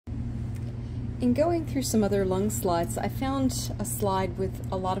In going through some other lung slides, I found a slide with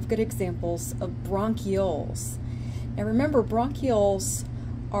a lot of good examples of bronchioles. Now remember, bronchioles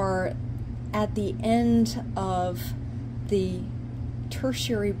are at the end of the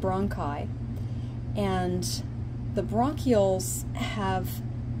tertiary bronchi, and the bronchioles have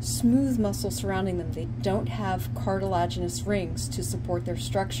smooth muscle surrounding them. They don't have cartilaginous rings to support their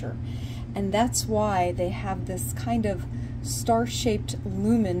structure, and that's why they have this kind of star-shaped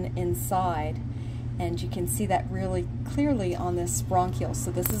lumen inside, and you can see that really clearly on this bronchiole.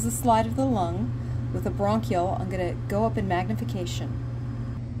 So this is a slide of the lung with a bronchiole. I'm going to go up in magnification.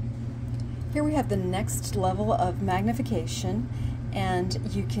 Here we have the next level of magnification, and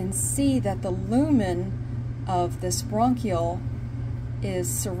you can see that the lumen of this bronchiole is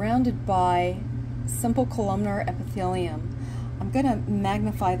surrounded by simple columnar epithelium. I'm going to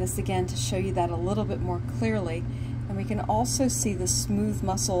magnify this again to show you that a little bit more clearly, and we can also see the smooth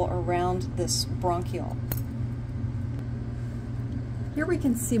muscle around this bronchiole. Here we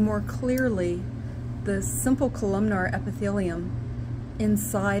can see more clearly the simple columnar epithelium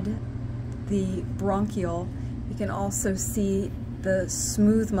inside the bronchiole. You can also see the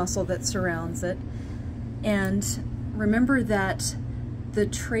smooth muscle that surrounds it. And remember that the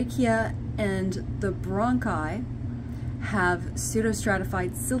trachea and the bronchi have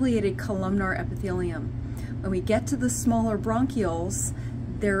pseudostratified ciliated columnar epithelium. When we get to the smaller bronchioles,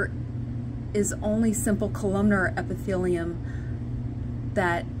 there is only simple columnar epithelium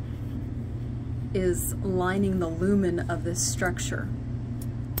that is lining the lumen of this structure.